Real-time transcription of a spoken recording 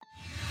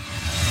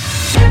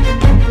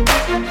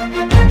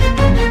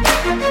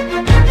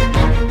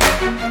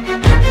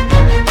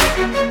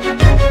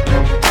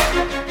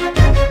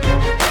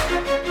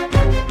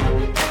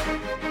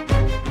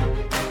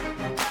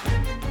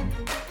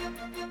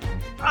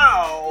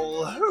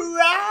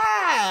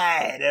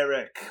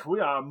We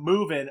are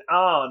moving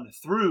on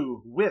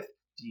through with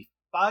the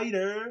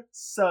fighter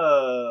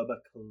subclasses.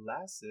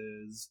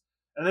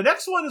 And the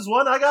next one is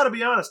one, I gotta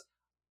be honest,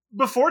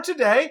 before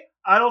today,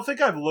 I don't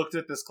think I've looked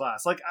at this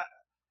class.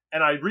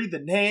 And I read the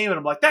name and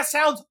I'm like, that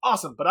sounds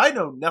awesome, but I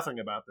know nothing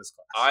about this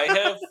class. I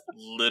have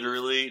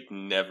literally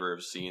never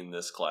seen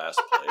this class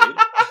played.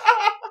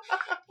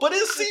 But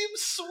it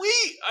seems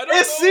sweet. I don't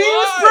know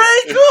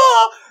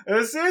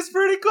It seems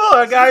pretty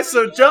cool, guys.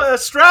 So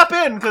strap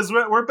in, because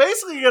we're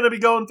basically going to be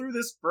going through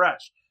this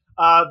fresh.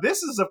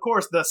 This is, of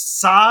course, the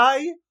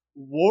Psi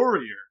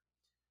Warrior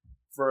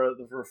for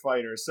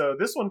fighters. So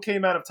this one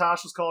came out of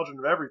Tasha's Cauldron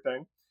of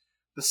Everything.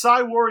 The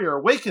Psi Warrior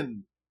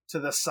awakened to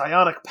the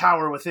psionic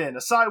power within.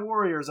 A Psi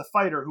Warrior is a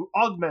fighter who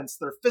augments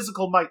their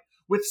physical might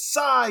with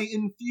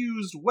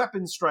Psi-infused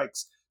weapon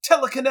strikes,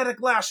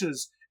 telekinetic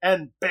lashes,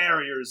 and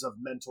barriers of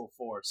mental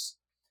force.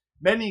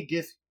 Many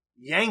Gith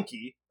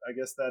Yankee, I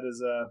guess that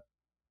is a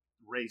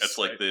race. That's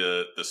like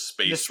the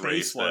space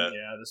race one.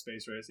 Yeah, the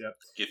space race, yeah.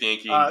 Gith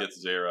Yankee and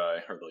Gith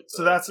Zerai are like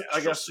so that's,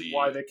 I guess,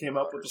 why they came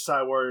up with the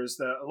Psi Warriors.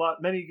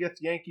 Many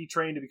Gith Yankee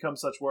train to become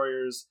such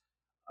warriors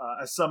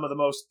as some of the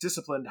most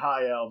disciplined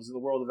high elves in the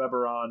world of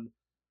Eberron.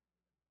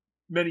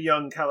 Many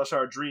young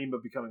Kalashar dream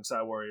of becoming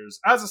Psi Warriors.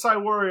 As a Psi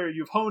Warrior,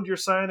 you've honed your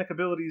psionic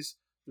abilities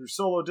through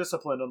solo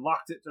discipline,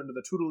 unlocked it under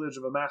the tutelage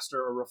of a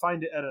master, or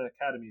refined it at an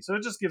academy. So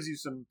it just gives you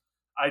some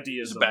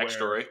ideas of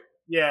backstory.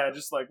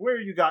 Just like where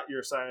you got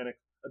your psionic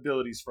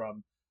abilities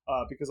from.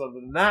 Because other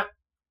than that,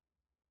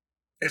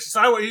 it's just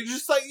you're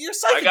just like you're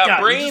psychic. I got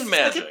brain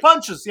magic. Like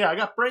punches. Yeah, I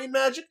got brain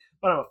magic,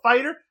 but I'm a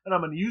fighter, and I'm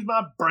going to use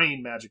my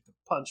brain magic to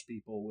punch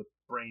people with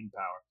brain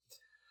power.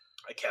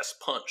 I cast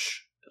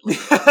punch.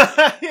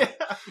 Yeah.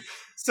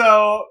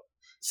 So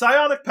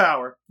psionic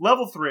power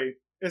level 3.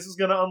 This is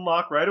going to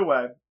unlock right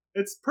away.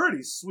 It's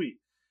pretty sweet.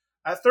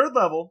 At 3rd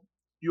level,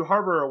 you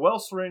harbor a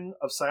wellspring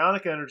of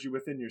psionic energy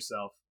within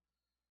yourself.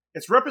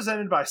 It's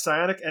represented by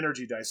psionic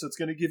energy dice, so it's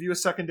going to give you a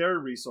secondary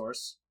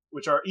resource,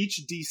 which are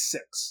each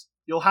d6.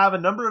 You'll have a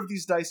number of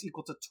these dice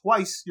equal to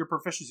twice your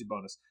proficiency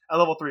bonus. At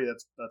level 3,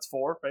 that's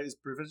 4, right? Is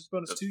proficiency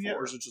bonus that's 2 yet,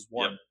 4. or is it just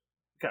 1? Yep.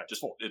 Okay,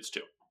 just 4. It's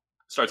 2.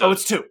 Starts out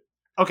it's 2.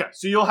 Okay,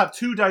 so you'll have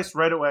 2 dice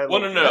right away.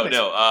 Well, no.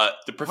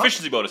 The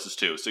proficiency bonus is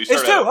 2, so you start.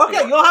 It's 2. Okay,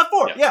 4. You'll have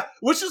 4. Yeah,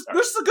 which is a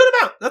good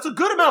amount. That's a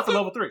good amount for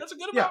level 3. That's a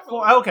good amount. Yeah,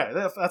 4. Okay,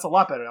 that's a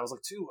lot better. I was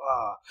like 2.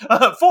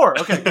 4.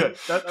 Okay, good.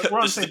 We're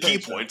on this the same is the key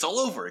page points all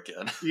over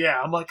again.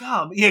 Yeah, I'm like,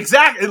 yeah,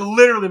 exactly.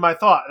 Literally, my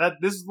thought.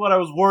 This is what I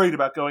was worried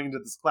about going into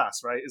this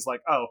class. Right? Is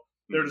like,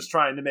 they're just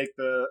trying to make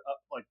the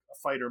like a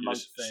fighter monk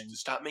thing.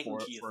 Stop making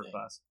for key a thing.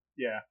 class.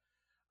 Yeah.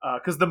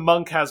 Because the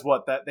monk has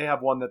they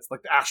have one that's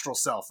like the astral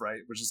self, right?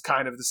 Which is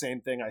kind of the same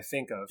thing I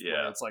think of. Yeah.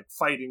 Where it's like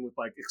fighting with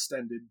like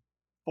extended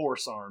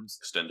force arms.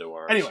 Extendo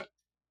arms. Anyway.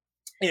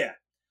 Yeah.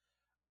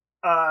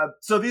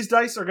 So these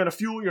dice are going to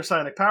fuel your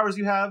psionic powers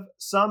you have.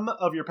 Some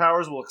of your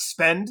powers will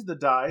expend the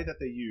die that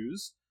they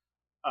use.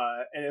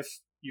 And if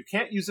you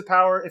can't use a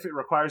power, if it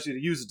requires you to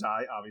use a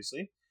die,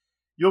 obviously,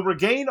 you'll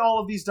regain all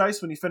of these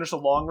dice when you finish a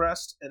long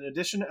rest. In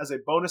addition, as a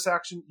bonus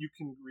action, you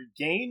can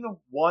regain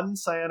 1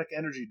 psionic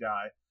energy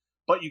die.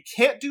 But you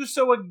can't do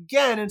so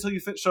again until you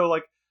finish. So,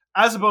 like,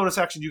 as a bonus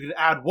action, you can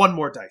add 1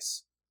 more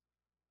dice.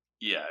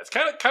 Yeah, it's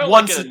kind of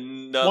like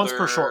another once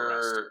per short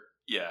rest.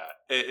 Yeah,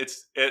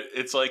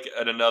 it's like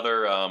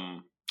another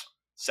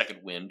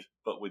second wind,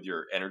 but with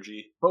your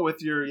energy. But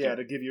with your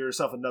to give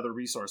yourself another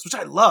resource, which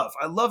I love.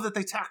 I love that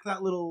they tack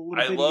that little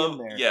bitty in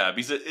there. Yeah,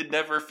 because it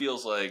never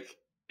feels like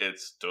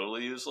it's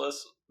totally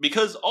useless.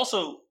 Because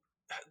also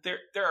there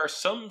are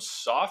some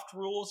soft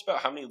rules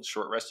about how many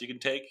short rests you can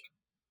take.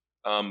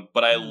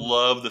 But I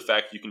love the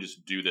fact you can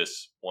just do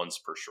this once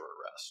per short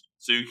rest.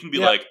 So you can be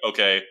like,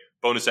 okay,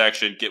 bonus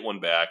action, get 1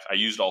 back. I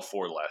used all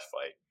 4 last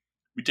fight.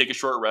 We take a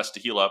short rest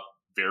to heal up.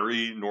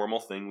 Very normal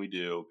thing we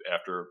do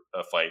after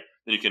a fight.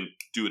 Then you can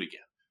do it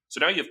again. So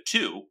now you have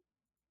 2.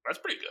 That's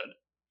pretty good.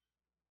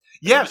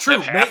 Yeah, true.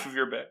 Half of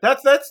your back.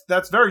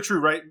 That's very true,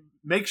 right?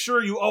 Make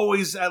sure you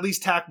always at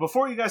least tack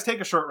before you guys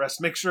take a short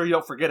rest. Make sure you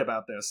don't forget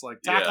about this. Like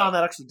tack on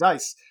that extra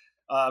dice.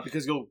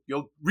 Because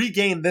you'll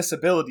regain this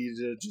ability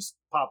to just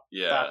pop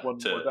back 1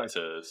 more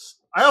dice.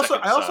 I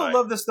also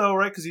love this though,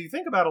 right? Because you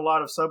think about a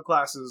lot of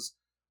subclasses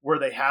where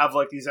they have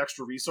like these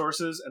extra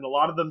resources, and a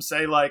lot of them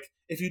say like,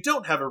 if you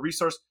don't have a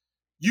resource,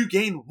 you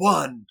gain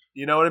 1.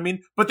 You know what I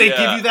mean? But they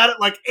give you that at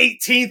like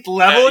 18th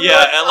level.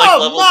 At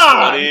level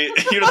 20,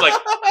 you're just like,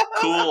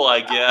 cool, I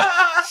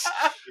guess.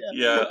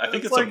 Yeah, I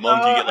think it's like, a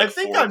monk. You get like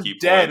 4 key points. I think I'm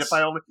dead if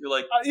I only. You're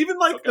like, even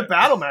like the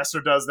Battle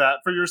Master does that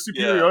for your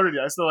superiority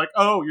dice. They're like,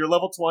 oh, you're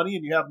level 20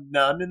 and you have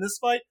none in this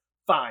fight.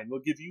 Fine,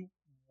 we'll give you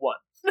 1.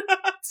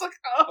 It's like,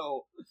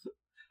 oh,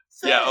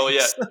 thanks. Yeah, oh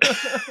yeah.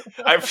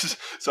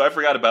 So I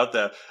forgot about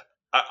that.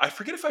 I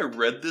forget if I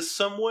read this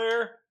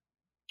somewhere,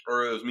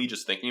 or it was me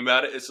just thinking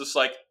about it. It's just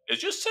like it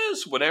just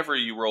says whenever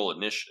you roll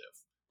initiative.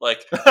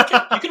 Like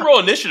you can roll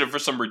initiative for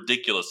some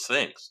ridiculous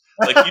things.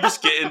 Like you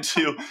just get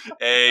into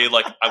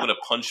I'm gonna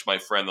punch my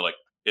friend. They're like,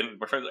 and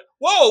my friend's like,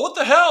 "Whoa, what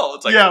the hell?"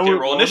 It's like, okay,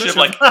 roll initiative.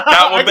 Like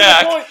got one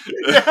back.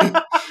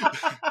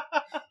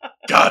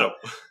 Got him.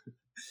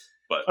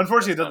 But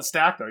unfortunately, it doesn't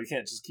stack though. You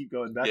can't just keep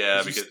going back.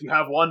 Yeah, because you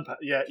have one.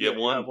 Yeah, you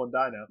have one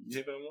die now.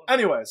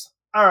 Anyways,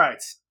 all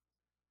right.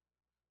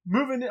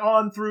 Moving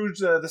on through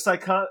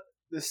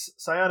this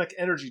psionic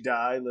energy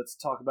die, let's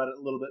talk about it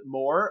a little bit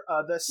more.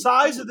 The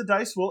size of the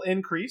dice will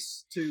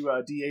increase to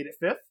D8 at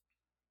 5th,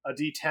 a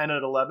D10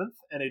 at 11th,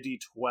 and a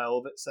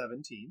D12 at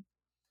 17.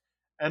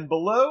 And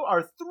below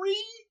are 3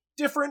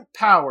 different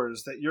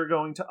powers that you're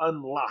going to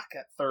unlock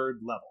at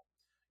 3rd level.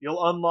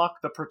 You'll unlock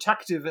the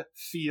Protective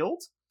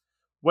Field.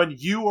 When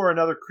you or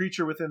another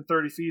creature within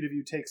 30 feet of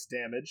you takes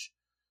damage,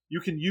 you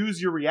can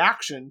use your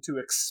reaction to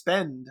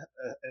expend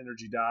an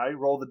energy die,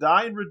 roll the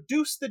die, and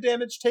reduce the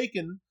damage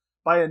taken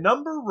by a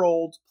number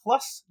rolled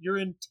plus your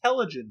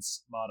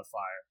intelligence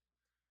modifier.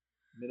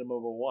 Minimum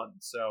of a 1.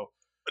 So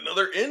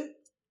another int?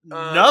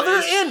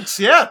 Int,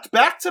 yeah.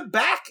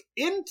 Back-to-back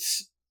int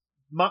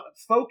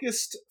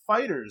focused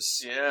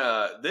fighters.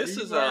 Yeah, this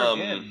is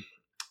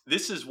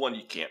one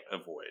you can't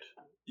avoid.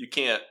 You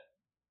can't,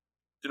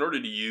 in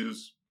order to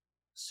use...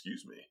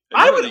 Excuse me.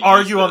 I would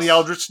argue on the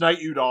Eldritch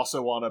Knight you'd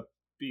also want to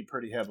be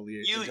pretty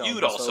heavily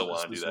you'd also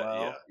want to do that,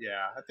 well.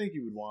 Yeah, I think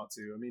you would want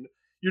to. I mean,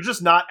 you're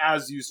just not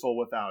as useful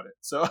without it.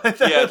 So I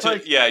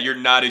think you're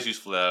not as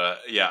useful without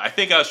it. Yeah, I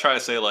think I was trying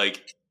to say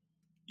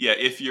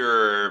if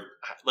you're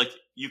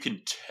you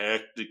can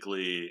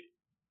technically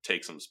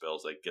take some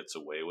spells that gets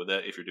away with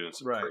it if you're doing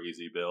some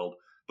crazy build.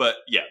 But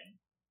yeah,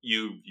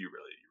 you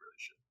really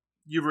should.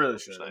 You really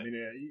should. I mean,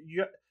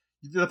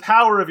 the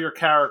power of your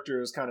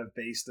character is kind of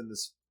based in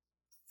this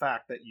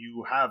fact that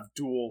you have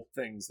dual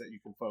things that you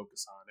can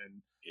focus on,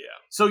 and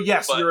so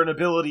yes, you're an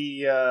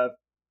ability I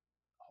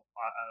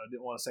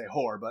didn't want to say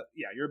whore, but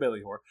yeah, you're a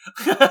ability whore.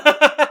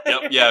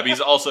 Yep, yeah,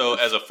 because also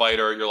as a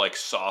fighter you're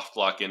soft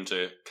lock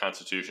into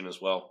constitution as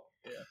well.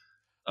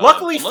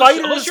 Luckily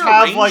fighters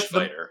have unless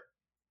you're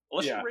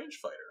a ranged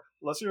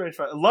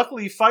fighter.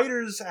 Luckily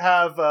fighters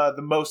have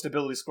the most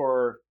ability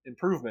score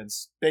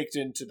improvements baked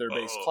into their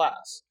base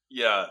class.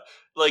 Yeah,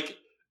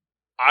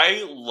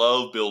 I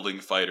love building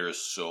fighters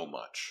so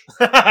much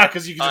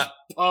because you can just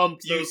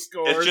pump those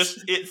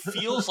scores. It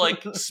feels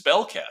like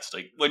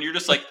spellcasting when you're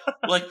just like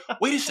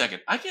wait a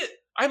second, I'm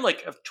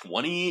have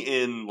 20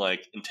 in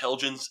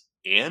intelligence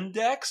and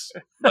dex.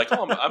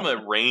 I'm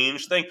a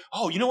range thing.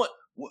 Oh, you know what?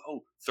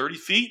 Whoa, 30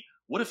 feet.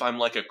 What if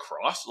I'm a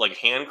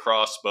hand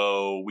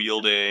crossbow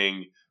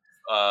wielding?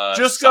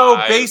 Just go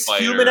base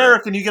fighter. Human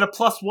Eric, and you get a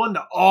 +1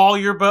 to all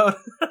your bow.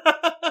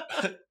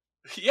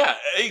 Yeah,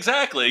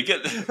 exactly. Do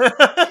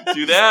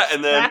that,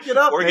 and then get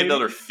up, or get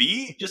another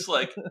feat. Just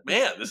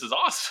man, this is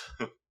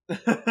awesome.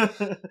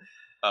 Stack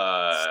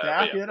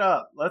it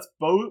up. Let's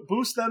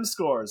boost them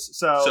scores.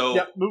 So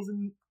yeah,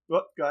 moving.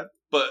 Oh, go ahead.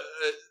 But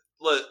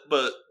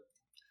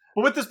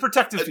with this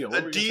protective field,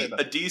 a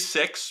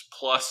D6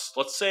 plus,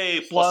 let's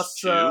say plus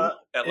 2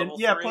 at level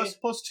 3. Yeah,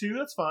 plus 2.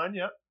 That's fine.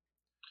 Yeah.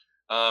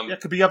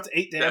 It could be up to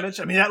 8 damage.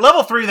 I mean, at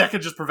level 3, that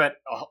could just prevent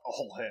a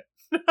whole hit.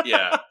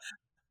 Yeah.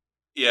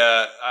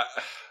 Yeah,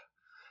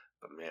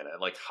 but man,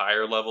 at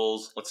higher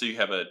levels, let's say you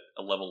have a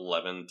level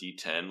 11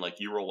 D10,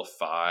 you roll a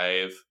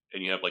 5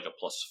 and you have a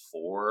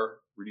 +4,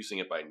 reducing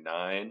it by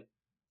 9.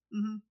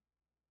 Mm-hmm.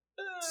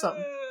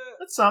 Something.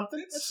 It's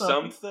something. It's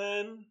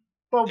something.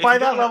 But by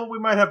that level, we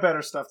might have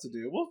better stuff to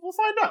do. We'll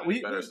find out.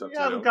 We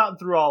haven't gotten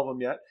through all of them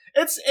yet.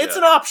 It's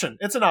an option.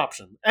 It's an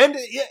option. And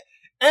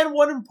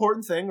one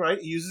important thing, right?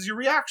 It uses your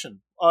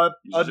reaction.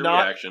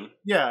 Reaction.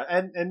 Yeah,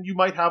 and you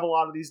might have a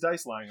lot of these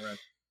dice lying around.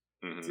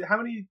 Mm-hmm. How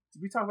many? Did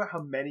we talk about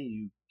how many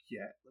you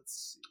get?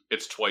 Let's see.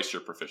 It's twice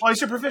your proficiency. Twice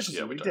your proficiency.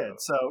 Yeah, we did.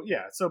 So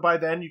yeah. So by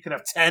then you can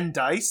have 10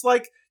 dice.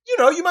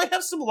 You might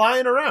have some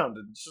lying around,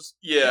 and it's just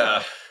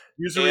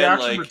use a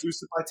reaction,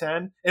 reduce it by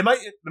 10. It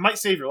might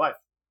save your life.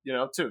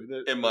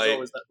 Too. It might.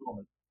 Always that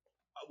moment.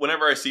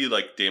 Whenever I see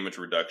damage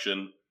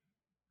reduction,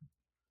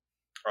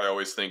 I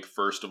always think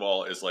first of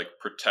all is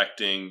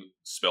protecting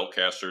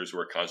spellcasters who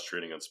are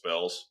concentrating on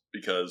spells,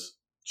 because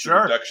the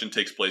reduction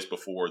takes place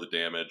before the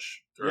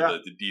damage or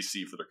the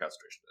DC for their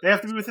concentration. They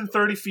have to be within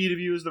 30 feet of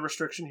you is the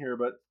restriction here,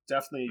 but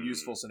definitely a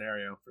useful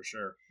scenario for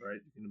sure,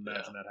 right? You can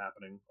imagine that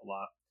happening a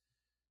lot.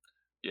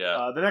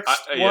 Yeah. The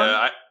next one.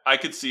 Yeah, I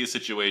could see a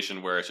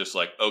situation where it's just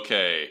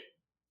okay,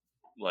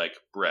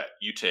 Brett,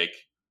 you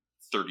take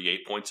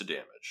 38 points of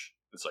damage.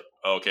 It's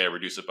okay, I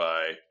reduce it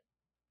by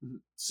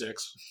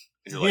 6.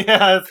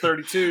 Yeah,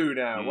 32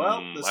 now.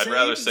 Well, I'd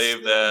rather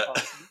save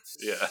that.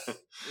 Yeah.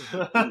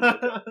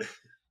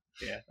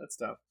 Yeah, that's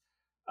tough.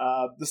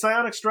 The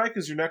Psionic Strike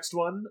is your next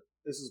one.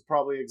 This is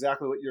probably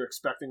exactly what you're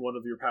expecting one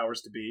of your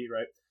powers to be,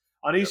 right?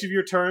 On each of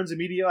your turns,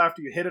 immediately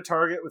after you hit a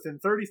target within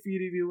 30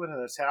 feet of you with an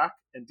attack,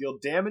 and deal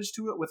damage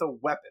to it with a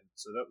weapon.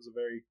 So that was a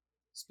very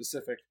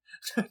specific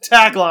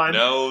tagline.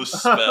 No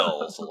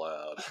spells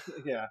allowed.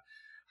 Yeah.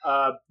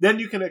 Then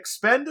you can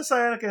expend a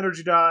psionic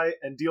energy die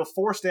and deal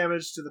force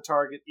damage to the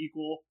target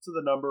equal to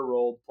the number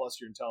rolled plus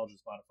your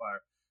intelligence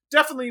modifier.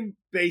 Definitely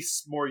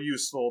base more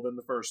useful than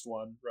the first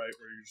one, right?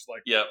 Where you're just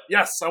like, Yep.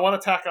 yes, I want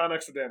to tack on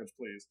extra damage,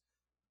 please.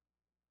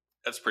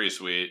 That's pretty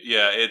sweet.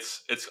 Yeah, it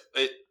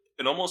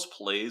almost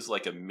plays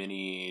like a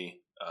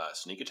mini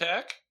sneak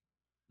attack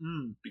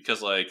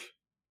because like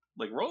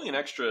rolling an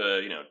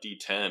extra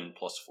D10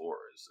 plus 4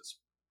 is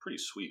pretty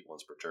sweet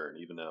once per turn.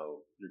 Even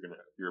though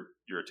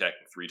you're attacking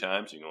 3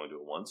 times, you can only do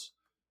it once.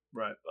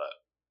 Right.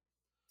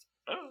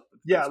 But I don't know,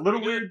 yeah, a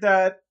little weird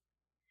that.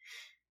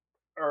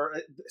 Or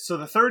so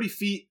the 30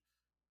 feet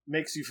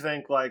makes you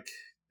think like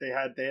they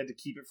had to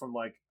keep it from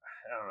like,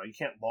 I don't know, you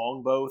can't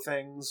longbow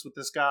things with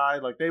this guy.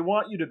 Like they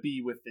want you to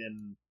be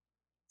within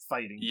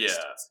fighting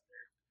distance.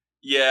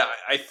 Yeah,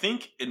 I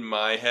think in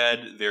my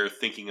head they're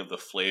thinking of the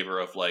flavor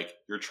of like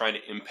you're trying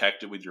to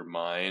impact it with your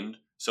mind.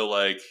 So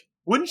like,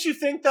 wouldn't you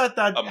think that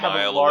that'd have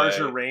a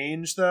larger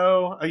range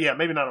though? Yeah,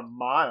 maybe not a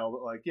mile,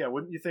 but like, yeah,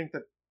 wouldn't you think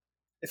that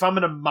if I'm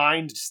gonna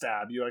mind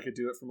stab you, I could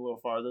do it from a little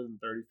farther than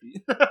 30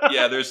 feet?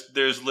 Yeah,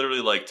 there's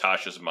literally like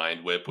Tasha's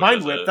mind whip.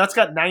 That's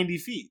got 90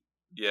 feet.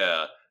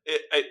 Yeah,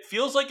 it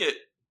feels like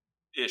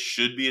it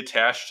should be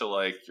attached to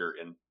like your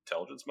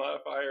intelligence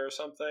modifier or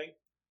something,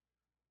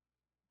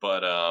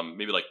 but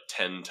maybe like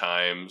 10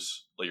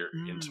 times like your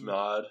int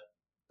mod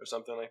or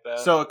something like that.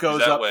 So it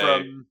goes up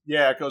from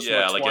it goes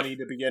from like 20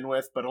 to begin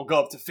with, but it'll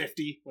go up to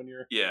 50 when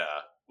you're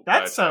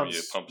That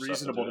sounds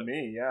reasonable to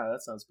me. Yeah,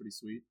 that sounds pretty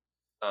sweet.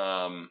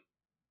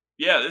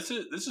 Yeah, this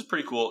is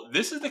pretty cool.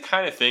 This is the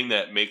kind of thing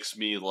that makes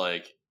me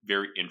like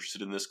very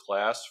interested in this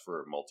class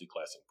for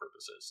multi-classing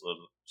purposes.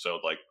 So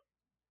like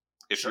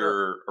if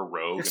you're a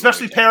rogue,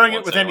 especially pairing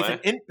it with anything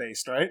int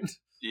based, right?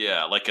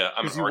 Yeah, like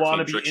I'm an you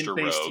want arcane to be int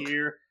based rogue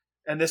here,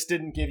 and this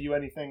didn't give you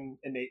anything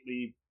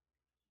innately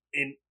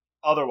in.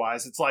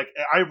 Otherwise, it's like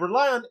I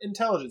rely on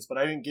intelligence, but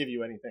I didn't give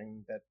you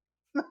anything that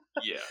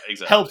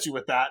helped you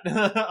with that,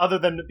 other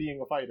than being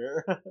a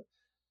fighter.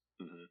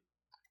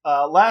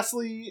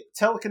 Lastly,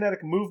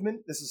 telekinetic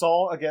movement. This is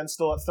all, again,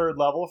 still at 3rd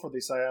level for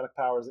the psionic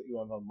powers that you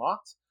have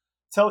unlocked.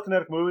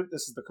 Telekinetic movement,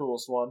 this is the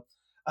coolest one.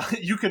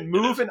 You can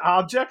move an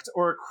object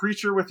or a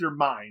creature with your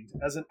mind.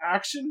 As an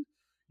action,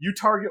 you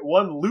target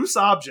one loose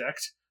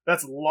object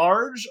that's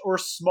large or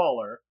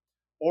smaller,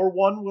 or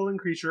one willing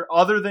creature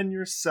other than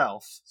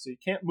yourself. So you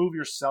can't move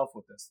yourself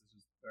with this. This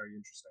is very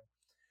interesting.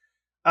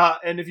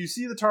 And if you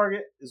see the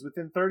target is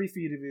within 30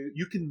 feet of you,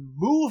 you can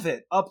move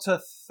it up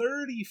to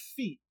 30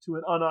 feet to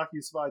an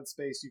unoccupied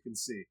space you can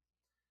see.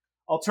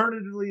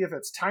 Alternatively, if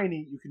it's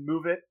tiny, you can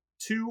move it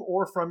to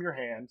or from your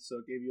hand. So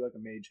it gave you like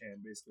a mage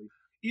hand, basically.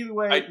 Either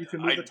way, you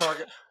can move the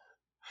target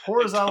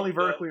horizontally,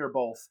 vertically, or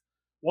both.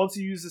 Once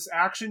you use this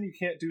action, you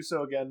can't do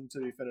so again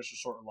until you finish a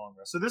short and long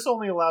rest. So this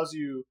only allows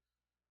you...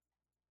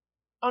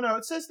 Oh no,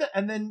 it says that,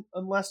 and then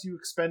unless you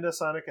expend a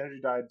psionic energy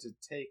die to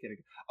take it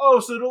again.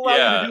 Oh, so it'll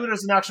allow you to do it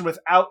as an action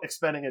without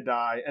expending a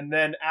die, and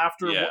then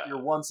after your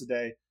once a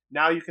day,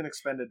 now you can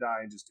expend a die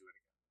and just do it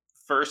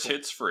again. First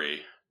hit's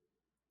free.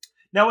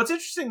 Now, what's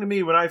interesting to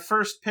me, when I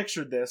first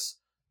pictured this,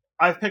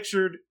 I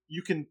pictured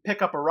you can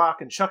pick up a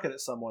rock and chuck it at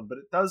someone, but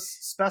it does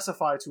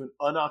specify to an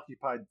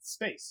unoccupied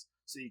space,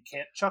 so you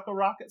can't chuck a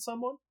rock at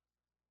someone?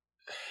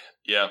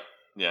 Yeah.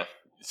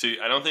 See,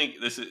 I don't think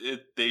this is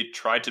it. They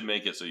tried to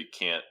make it so you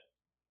can't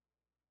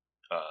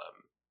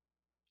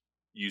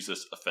use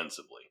this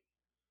offensively.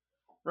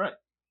 Right.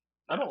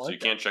 I don't like so you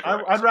can't check.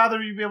 I'd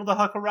rather you be able to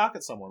huck a rock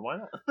at someone. Why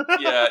not?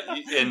 Yeah,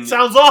 and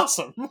sounds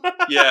awesome.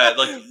 Yeah,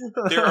 like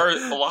there are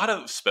a lot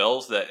of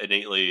spells that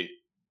innately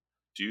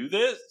do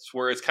this,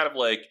 where it's kind of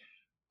like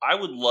I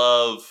would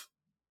love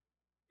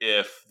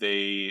if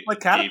they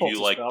like gave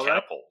you like spell,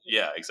 catapult. Right?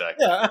 Yeah,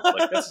 exactly. Yeah.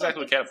 Like that's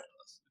exactly what catapult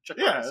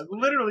does.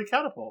 Literally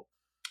catapult.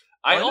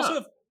 I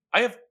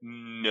have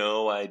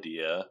no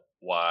idea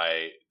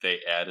why they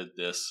added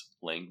this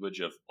language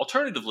of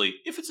alternatively,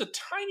 if it's a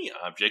tiny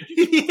object,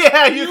 you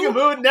can, you can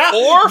move it now.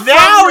 Or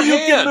now you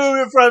can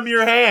move it from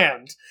your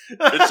hand.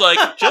 It's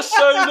like, just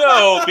so you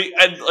know,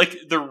 and like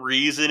the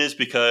reason is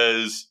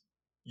because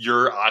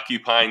you're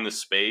occupying the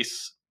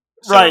space.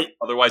 So right.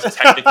 Otherwise,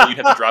 technically, you'd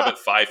have to drop it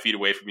 5 feet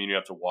away from you and you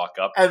have to walk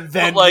up. And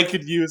then you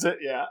could use it,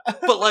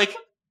 But like,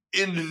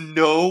 in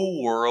no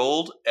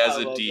world as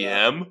a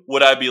DM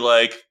would I be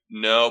like,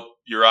 nope,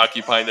 you're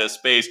occupying that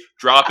space.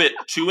 Drop it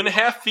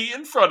 2.5 feet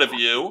in front of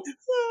you.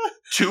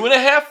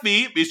 2.5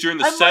 feet because you're in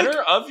the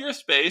center of your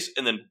space,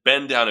 and then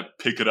bend down and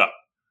pick it up.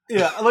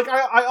 Yeah, like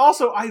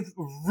I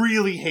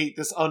really hate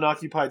this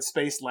unoccupied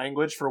space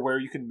language for where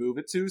you can move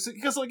it to. So,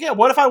 because like,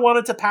 what if I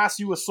wanted to pass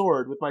you a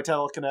sword with my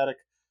telekinetic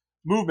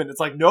movement? It's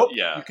like, nope,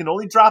 you can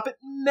only drop it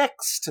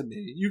next to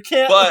me. You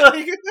can't. But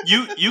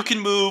you can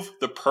move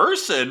the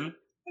person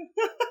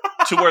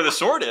to where the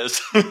sword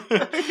is.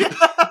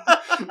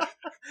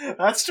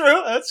 That's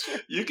true.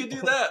 You can do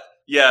that.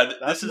 Yeah,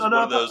 this is one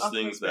of those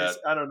things that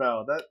I don't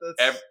know.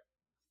 That's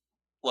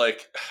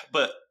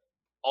but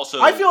also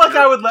I feel like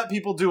I would let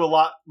people do a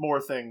lot more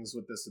things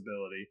with this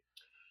ability.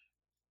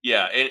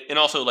 Yeah, and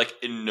also, like,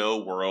 in no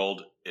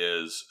world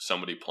is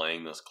somebody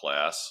playing this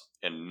class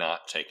and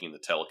not taking the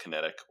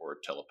telekinetic or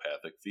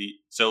telepathic feat.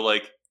 So,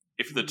 like,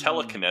 if the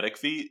telekinetic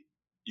feat,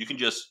 you can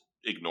just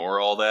ignore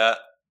all that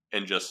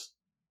and just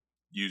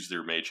use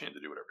their mage hand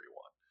to do whatever you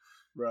want.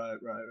 Right.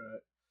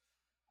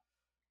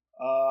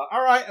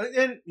 All right,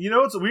 and you know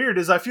what's weird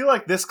is I feel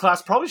like this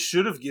class probably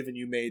should have given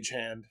you Mage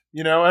Hand,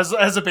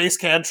 as a base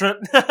cantrip,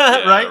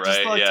 right?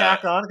 Just to, like,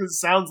 tack on, because it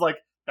sounds like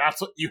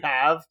that's what you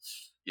have.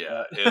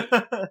 Yeah,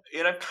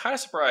 and I'm kind of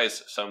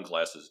surprised some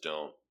classes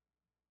don't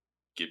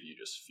give you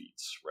just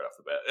feats right off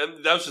the bat.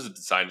 And that was just a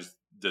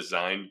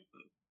design.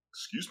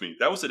 Excuse me,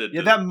 that was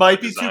that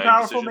might be too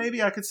powerful. Decision.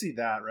 Maybe I could see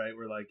that, right?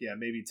 Where, like,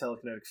 maybe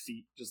telekinetic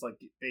feat, just like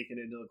baking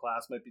it into the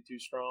class, might be too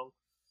strong.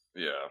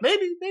 Yeah,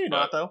 maybe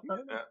not though.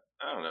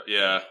 I don't know.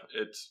 Yeah,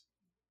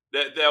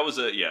 that was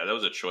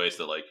a choice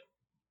that, like,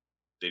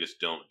 they just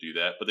don't do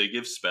that, but they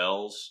give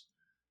spells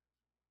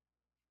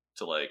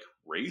to, like,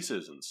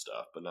 races and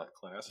stuff, but not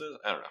classes.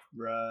 I don't know.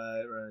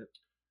 Right.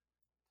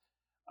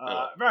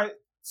 Right.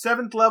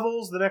 7th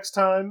levels. The next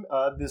time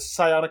this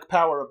psionic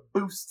power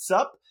boosts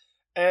up,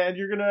 and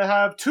you're gonna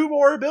have 2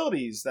 more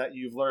abilities that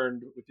you've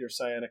learned with your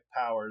psionic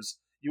powers.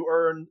 You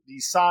earn the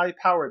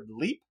psi-powered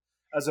leap.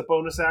 As a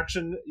bonus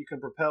action, you can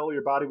propel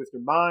your body with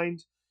your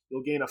mind.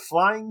 You'll gain a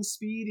flying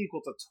speed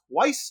equal to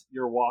twice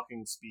your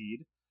walking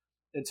speed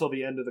until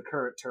the end of the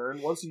current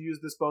turn. Once you use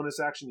this bonus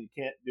action, you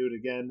can't do it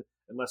again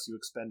unless you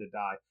expend a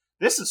die.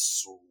 This is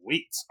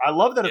sweet. I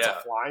love that it's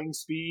a flying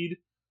speed,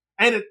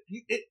 and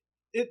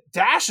it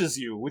dashes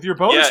you with your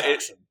bonus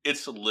action.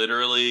 It's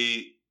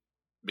literally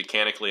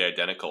mechanically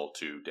identical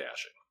to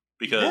dashing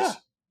because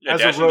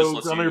as a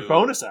rogue on your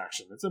bonus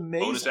action. It's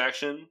amazing. Bonus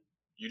action,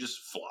 you just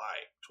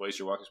fly twice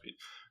your walking speed.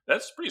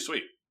 That's pretty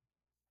sweet.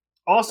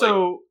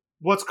 Also, like,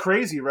 what's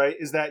crazy, right,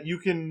 is that you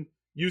can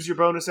use your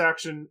bonus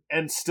action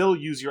and still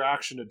use your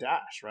action to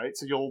dash, right?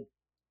 So you'll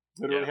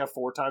literally have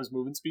 4 times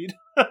movement speed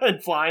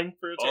and flying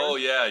for a turn. Oh,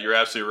 yeah, you're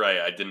absolutely right.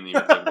 I didn't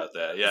even think about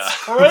that. Yeah. It's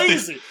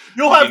crazy.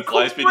 You'll have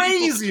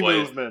crazy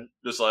movement.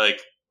 Just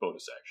like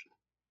bonus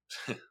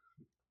action.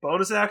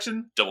 Bonus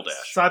action? Double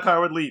dash.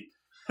 Psi-powered leap.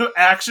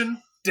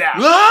 Action?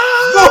 Dash.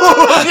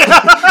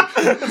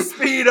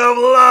 Speed of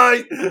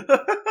light.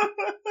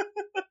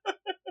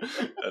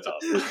 That's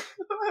awesome.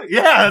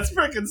 Yeah, that's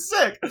freaking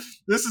sick.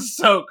 This is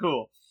so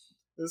cool.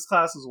 This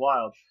class is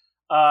wild.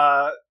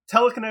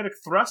 Telekinetic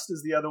Thrust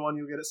is the other one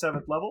you'll get at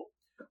 7th level.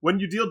 When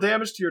you deal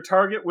damage to your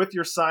target with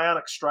your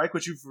psionic strike,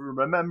 which you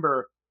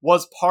remember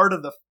was part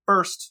of the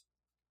first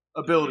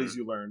abilities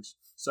you learned.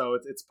 So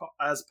it's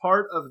as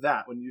part of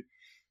that. When you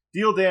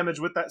deal damage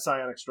with that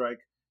psionic strike,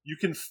 you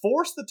can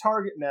force the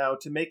target now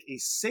to make a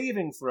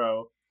saving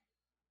throw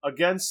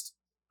against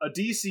a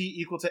DC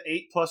equal to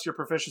 8 plus your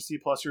proficiency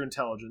plus your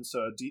intelligence.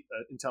 So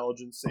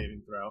intelligence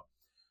saving throw.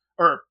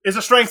 Or it's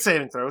a strength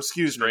saving throw,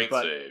 strength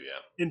save,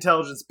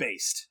 intelligence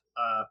based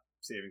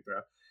saving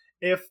throw.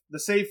 If the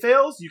save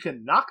fails, you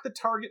can knock the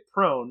target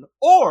prone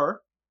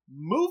or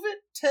move it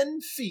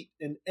 10 feet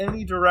in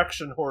any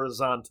direction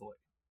horizontally.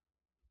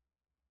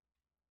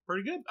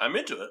 Pretty good. I'm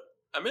into it.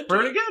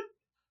 Pretty good.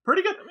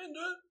 I'm into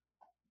it.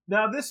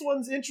 Now this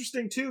one's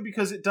interesting too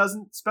because it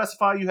doesn't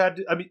specify you had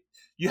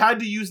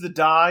to use the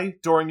die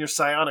during your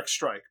psionic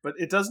strike, but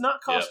it does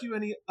not cost you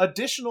any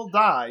additional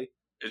die.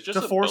 It's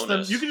just to force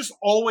bonus. them. You can just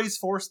always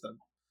force them.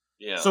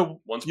 Yeah.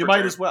 So once you per might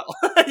turn. as well.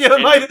 You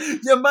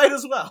might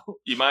as well.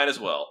 You might as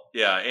well.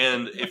 Yeah.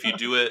 And if you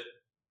do it,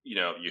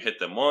 you hit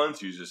them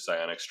once, use a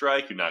psionic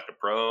strike, you knock them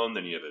prone,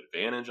 then you have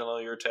advantage on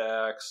all your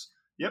attacks.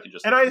 Yep. You can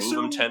just and I move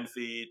assume them 10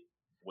 feet.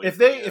 If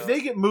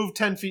they get moved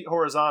 10 feet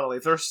horizontally,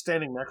 if they're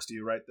standing next to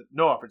you, right,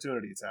 no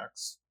opportunity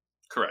attacks.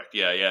 Correct.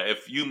 Yeah.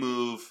 If you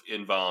move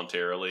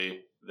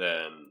involuntarily,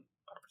 then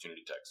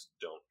opportunity attacks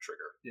don't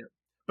trigger. Yeah.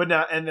 But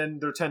now, and then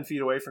they're 10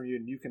 feet away from you,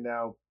 and you can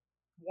now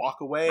walk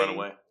away. Run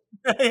away.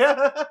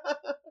 Yeah.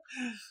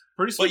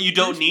 Pretty sweet. But you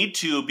don't need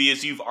to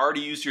because you've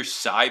already used your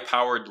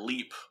psi-powered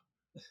leap.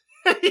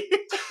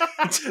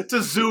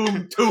 To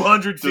zoom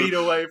 200 feet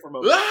away from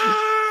them.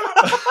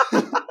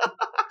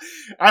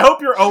 I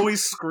hope you're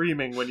always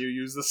screaming when you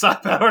use the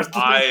psi-powered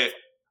leap.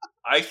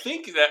 I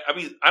think that,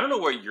 I don't know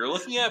what you're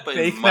looking at, but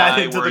Bake in my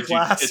into words,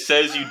 it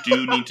says you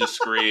do need to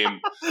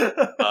scream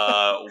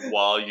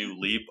while you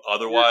leap.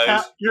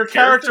 Otherwise, your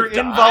character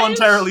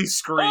involuntarily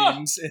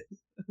screams.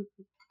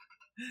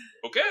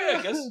 Okay,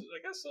 I guess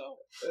so.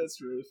 That's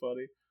really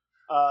funny.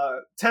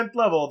 10th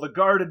level, the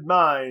Guarded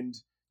Mind.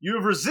 You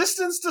have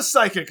resistance to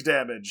psychic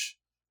damage.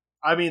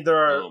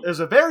 There's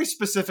a very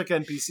specific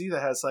NPC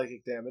that has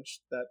psychic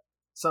damage that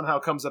somehow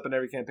comes up in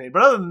every campaign.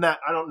 But other than that,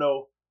 I don't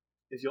know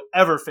if you'll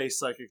ever face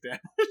psychic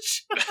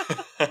damage.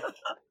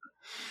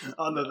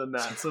 Other than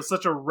that. So it's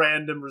such a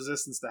random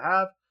resistance to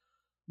have.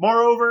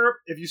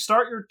 Moreover, if you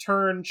start your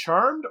turn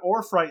charmed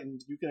or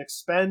frightened, you can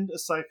expend a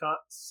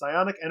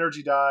psionic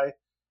energy die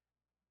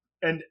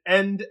and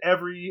end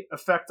every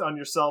effect on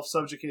yourself,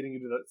 subjugating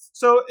you to that.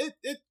 So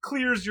it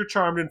clears your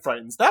charmed and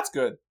frightens. That's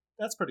good.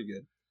 That's pretty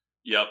good.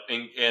 Yep.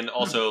 And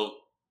also,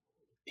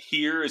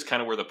 here is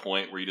kind of where the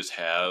point where you just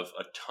have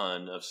a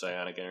ton of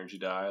psionic energy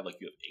die. Like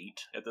you have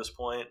 8 at this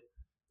point.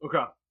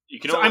 Okay. You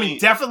can So, only, I mean,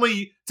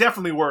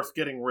 definitely worth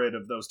getting rid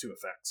of those 2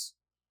 effects.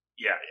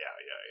 Yeah.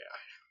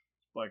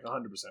 Like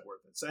 100%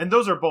 worth it. So, and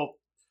those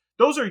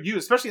are you,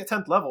 especially at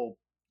 10th level.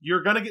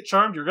 You're gonna get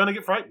charmed. You're gonna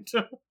get frightened.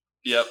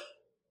 Yep.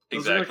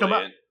 Those are gonna Exactly. come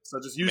up. So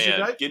just use your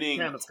dice.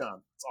 Getting, it's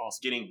gone. It's awesome.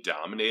 Getting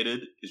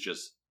dominated is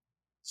just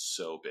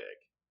so big.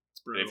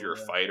 It's brutal, and if you're a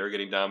fighter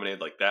getting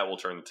dominated, like that will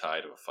turn the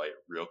tide of a fight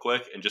real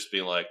quick. And just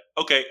being like,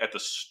 okay, at the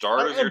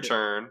start of your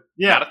turn,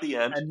 not at the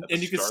end,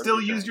 and you can start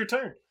still use your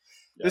turn.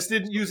 Yeah, this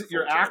didn't use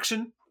your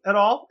action at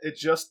all. It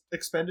just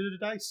expended a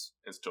dice.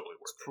 It's totally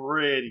worth it.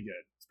 Pretty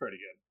good. It's pretty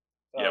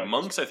good. Yeah,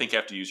 monks I think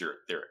have to use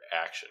their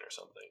action or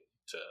something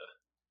to.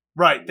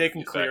 Right, they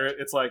can clear it.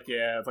 It's like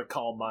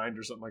calm mind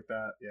or something like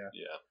that. Yeah.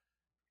 Yeah.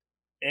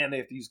 And they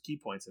have to use key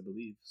points, I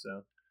believe.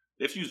 So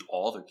they have to use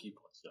all their key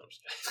points. No, I'm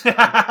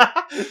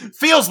just kidding.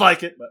 Feels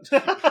like it,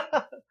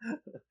 but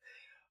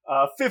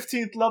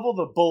 15th level,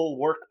 the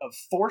Bulwark of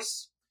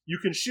Force. You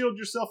can shield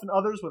yourself and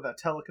others with a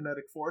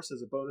telekinetic force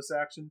as a bonus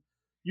action.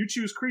 You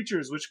choose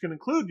creatures, which can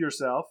include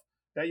yourself,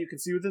 that you can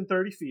see within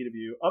 30 feet of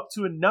you, up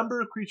to a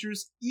number of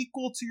creatures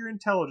equal to your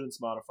intelligence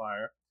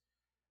modifier.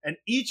 And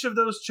each of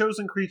those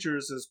chosen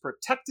creatures is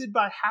protected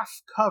by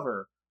half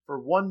cover for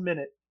 1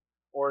 minute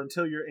or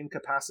until you're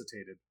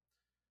incapacitated.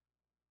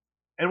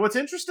 And what's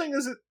interesting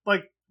is it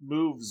like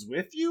moves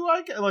with you.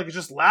 Like it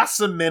just lasts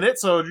a minute,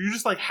 so you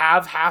just like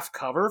have half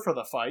cover for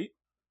the fight.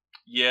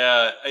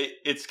 Yeah,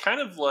 it's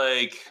kind of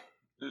like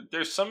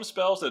there's some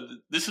spells that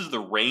this is the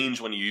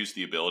range when you use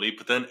the ability,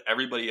 but then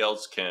everybody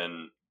else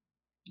can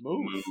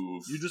move.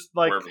 You just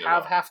like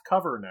have half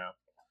cover now.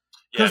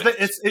 Because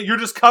yeah, you're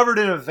just covered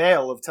in a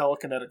veil of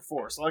telekinetic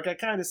force. Like I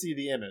kind of see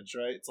the image,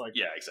 right? It's like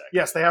exactly.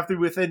 Yes, they have to be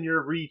within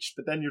your reach,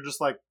 but then you're just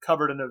like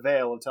covered in a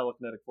veil of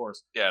telekinetic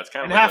force. Yeah, it's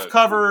kind of and like half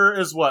cover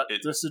is what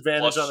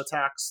disadvantage on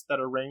attacks that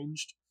are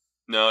ranged.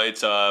 No,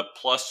 it's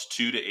 +2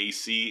 to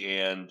AC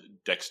and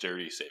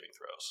dexterity saving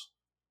throws.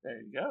 There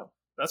you go.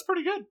 That's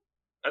pretty good.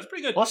 That's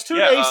pretty good. +2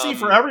 to AC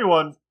for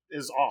everyone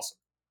is awesome.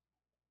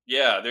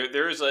 Yeah,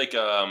 there is like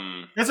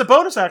it's a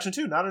bonus action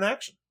too, not an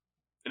action.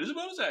 It is a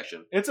bonus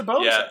action. It's a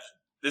bonus action.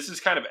 This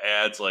is kind of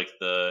adds like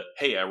the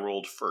hey, I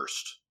rolled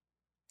first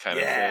kind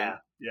of thing.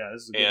 Yeah,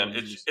 this is a good and one.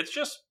 it's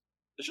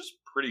just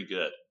pretty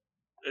good.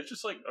 It's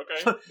just like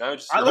okay. Now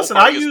just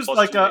I used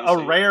like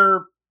a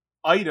rare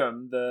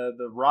item,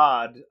 the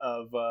rod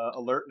of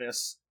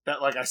alertness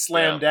that like I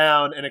slam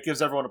down and it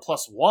gives everyone a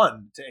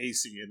 +1 to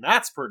AC, and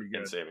that's pretty good.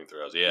 And saving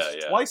throws,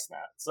 yeah. Twice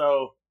that.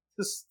 So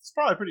this is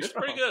probably pretty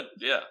strong. Pretty good,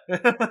 yeah.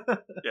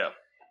 Yeah.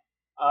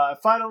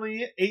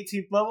 Finally,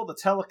 18th level, the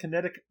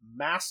Telekinetic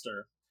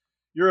Master.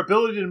 Your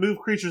ability to move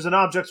creatures and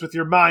objects with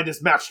your mind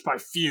is matched by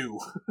few.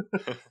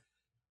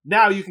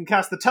 Now you can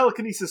cast the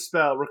telekinesis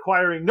spell,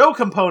 requiring no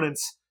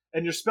components,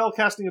 and your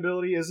spellcasting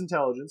ability is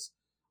intelligence.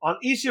 On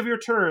each of your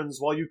turns,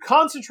 while you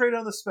concentrate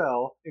on the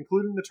spell,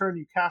 including the turn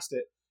you cast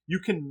it, you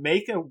can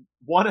make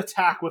one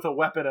attack with a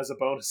weapon as a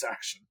bonus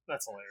action.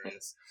 That's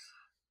hilarious.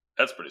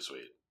 That's pretty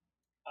sweet.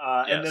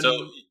 And then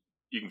so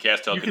you can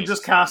cast telekinesis. You can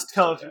just cast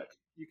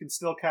You can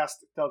still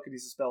cast the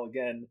telekinesis spell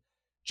again,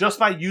 just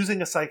by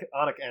using a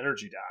psionic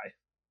energy die.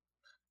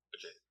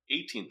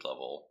 18th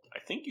level, I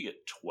think you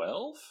get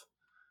 12.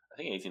 I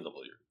think 18th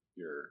level,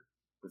 your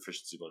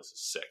proficiency bonus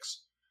is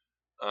 6.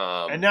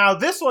 And now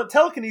this one,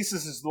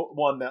 telekinesis is the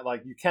one that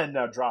like you can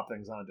now drop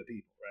things onto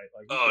people, right?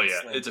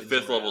 Like it's a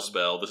 5th level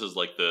spell. This is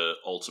like the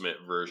ultimate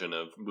version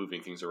of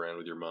moving things around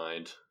with your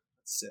mind.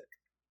 That's sick.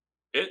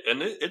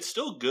 It's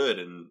still good,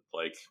 and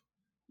like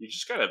you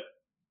just gotta,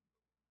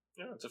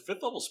 it's a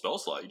 5th level spell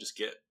slot.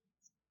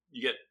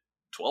 You get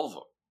 12 of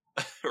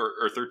them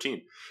or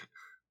 13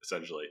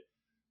 essentially.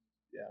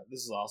 Yeah, this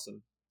is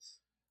awesome.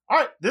 All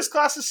right, this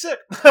class is sick.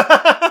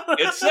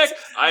 It's sick.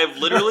 I have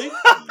literally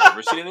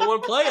never seen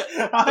anyone play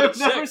it. I've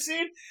never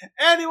seen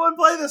anyone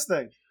play this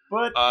thing,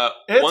 but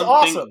it's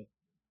awesome.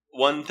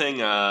 One thing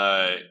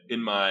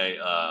in my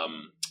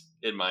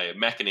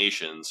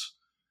machinations,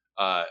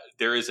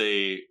 there is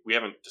we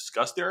haven't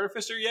discussed the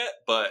Artificer yet,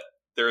 but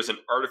there is an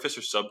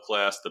Artificer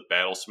subclass, the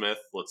Battlesmith,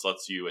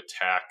 lets you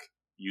attack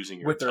using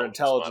your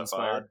intelligence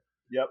modifier.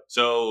 Yep.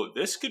 So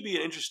this could be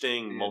an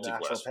interesting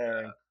multi-class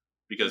pairing.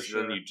 Because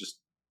then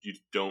you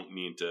don't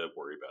need to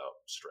worry about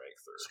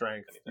strength or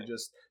anything.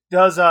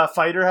 Does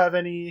fighter have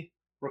any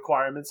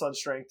requirements on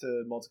strength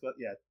to multiply?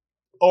 Yeah,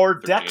 or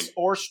 13. Dex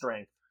or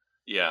strength.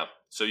 Yeah,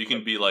 so you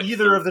can be like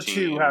either 13. Of the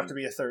two have to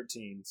be a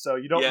 13. So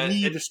you don't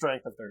need a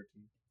strength of 13.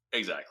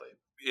 Exactly.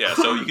 Yeah,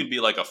 so you can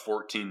be like a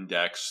 14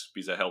 Dex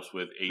because that helps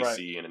with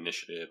AC and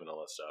initiative and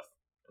all that stuff.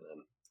 And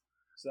then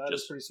so that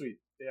is pretty sweet.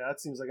 Yeah,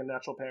 that seems like a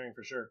natural pairing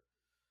for sure.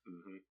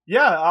 Mm-hmm.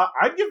 Yeah,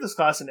 I'd give this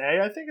class an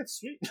A. I think it's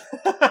sweet.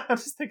 I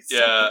just think it's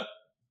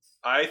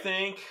I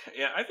think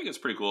it's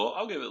pretty cool.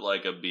 I'll give it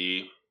like a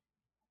B.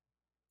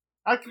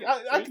 I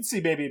can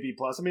see maybe a B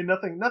plus. I mean,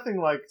 nothing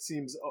like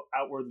seems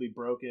outwardly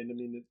broken. I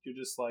mean, you're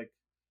just like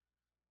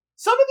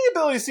some of the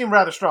abilities seem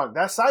rather strong.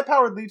 That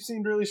psi-powered leap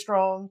seemed really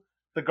strong.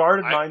 The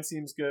guarded mind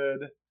seems good.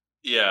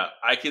 Yeah,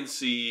 I can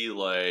see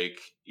like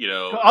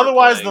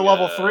Otherwise, playing, the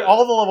level 3,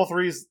 all the level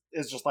 3s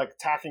is just like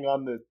tacking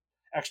on the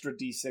extra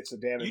d6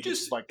 of damage, you which is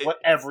just like what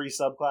every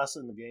subclass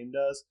in the game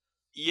does.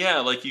 yeah,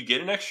 like you get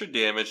an extra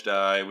damage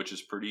die, which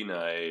is pretty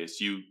nice.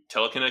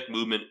 Telekinetic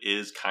movement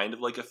is kind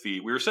of like a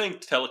feat. We were saying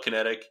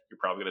telekinetic, you're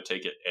probably going to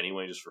take it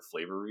anyway just for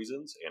flavor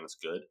reasons, and it's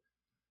good.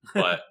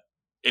 But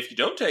if you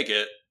don't take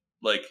it,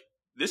 like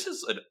this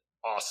is an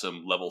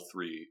awesome level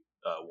 3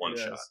 one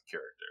shot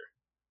character.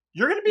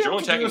 You're going to be You're able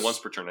only to attacking once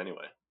per turn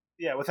anyway.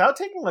 Yeah, without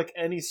taking like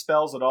any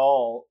spells at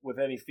all with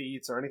any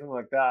feats or anything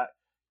like that,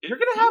 you're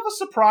going to have a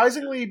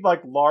surprisingly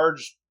like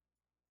large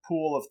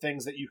pool of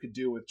things that you could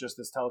do with just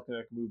this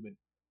telekinetic movement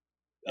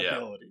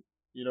ability.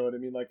 You know what I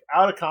mean? Like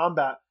out of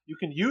combat, you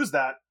can use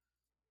that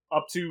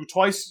up to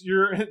twice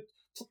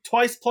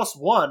plus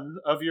one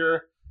of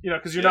your,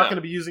 because you're not going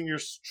to be using your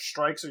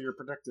strikes or your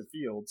protective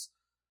fields,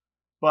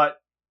 but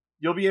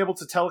you'll be able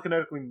to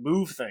telekinetically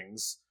move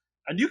things,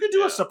 and you can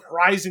do a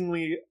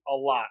surprisingly a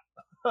lot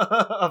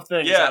of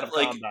things out of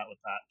combat with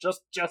that.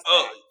 Just that.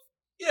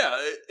 Yeah,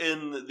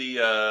 in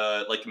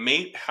the like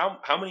mage, how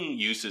many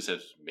uses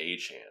has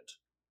Mage Hand?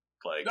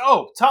 Like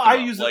I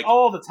use it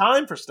all the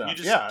time for stuff. You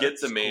just get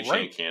the Mage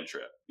Hand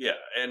cantrip. Yeah,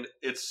 and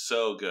it's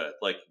so good.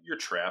 Like you're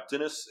trapped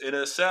in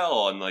a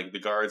cell, and like the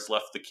guards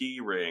left the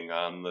key ring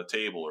on the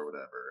table or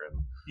whatever,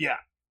 and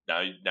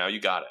now you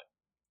got it.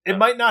 It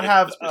might not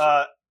have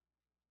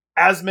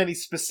as many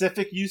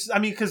specific uses. I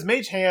mean, because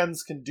Mage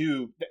Hands can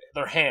do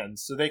their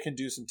hands, so they can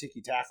do some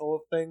ticky tackle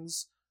of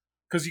things.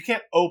 Because you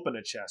can't open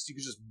a chest, you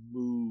can just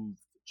move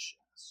the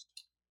chest.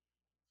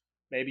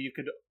 Maybe you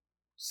could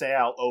say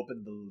I'll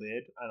open the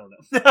lid. I don't know.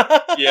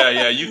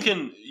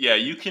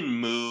 You can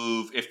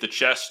move if the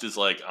chest is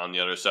like on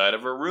the other side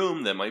of a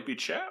room that might be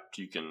chapped.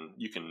 You can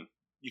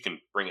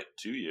bring it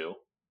to you,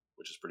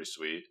 which is pretty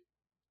sweet.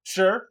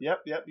 Sure.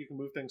 Yep. You can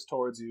move things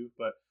towards you,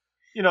 but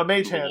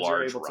Mage Hands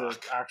are able to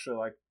actually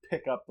like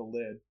pick up the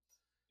lid.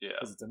 Yeah,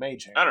 because it's a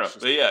Mage Hand. I don't know,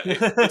 but yeah,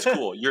 it's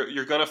cool.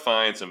 You're gonna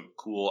find some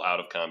cool out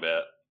of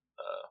combat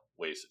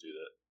ways to do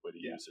that. Way to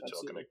use it,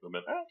 telekinetic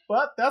movement.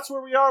 But that's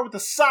where we are with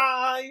the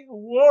Psy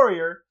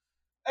Warrior.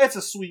 It's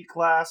a sweet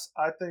class.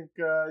 I think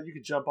you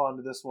could jump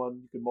onto this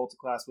one. You can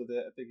multi-class with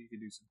it. I think you can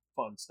do some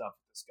fun stuff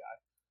with this guy.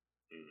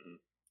 Mm-hmm.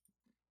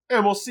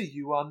 And we'll see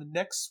you on the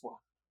next one.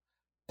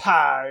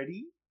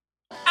 Party.